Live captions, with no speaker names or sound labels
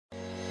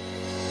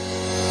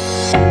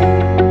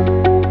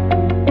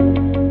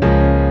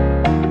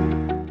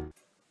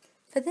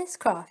this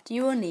craft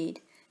you will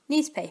need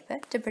newspaper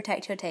to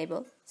protect your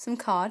table, some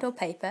card or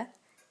paper,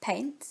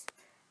 paints,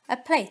 a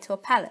plate or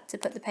palette to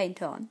put the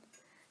paint on,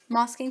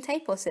 masking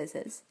tape or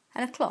scissors,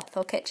 and a cloth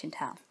or kitchen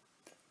towel.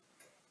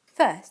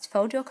 First,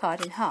 fold your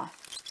card in half,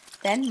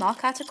 then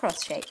mark out a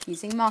cross shape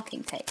using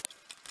marking tape.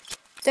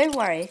 Don't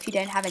worry if you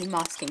don't have any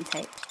masking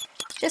tape,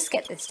 just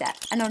skip this step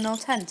and an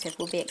alternative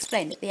will be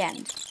explained at the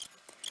end.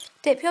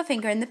 Dip your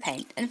finger in the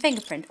paint and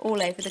fingerprint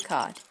all over the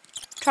card.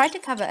 Try to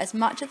cover as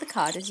much of the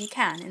card as you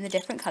can in the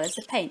different colours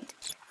of paint,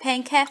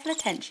 paying careful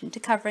attention to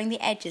covering the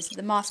edges of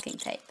the masking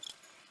tape.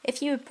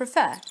 If you would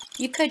prefer,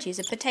 you could use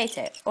a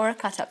potato or a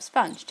cut-up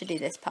sponge to do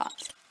this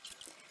part.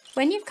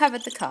 When you've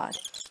covered the card,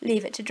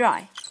 leave it to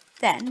dry.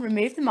 Then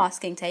remove the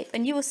masking tape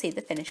and you will see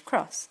the finished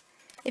cross.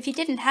 If you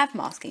didn't have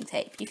masking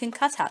tape, you can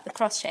cut out the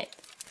cross shape.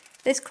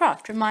 This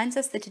craft reminds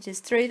us that it is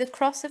through the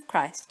cross of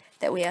Christ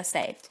that we are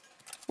saved.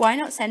 Why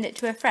not send it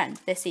to a friend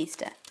this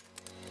Easter?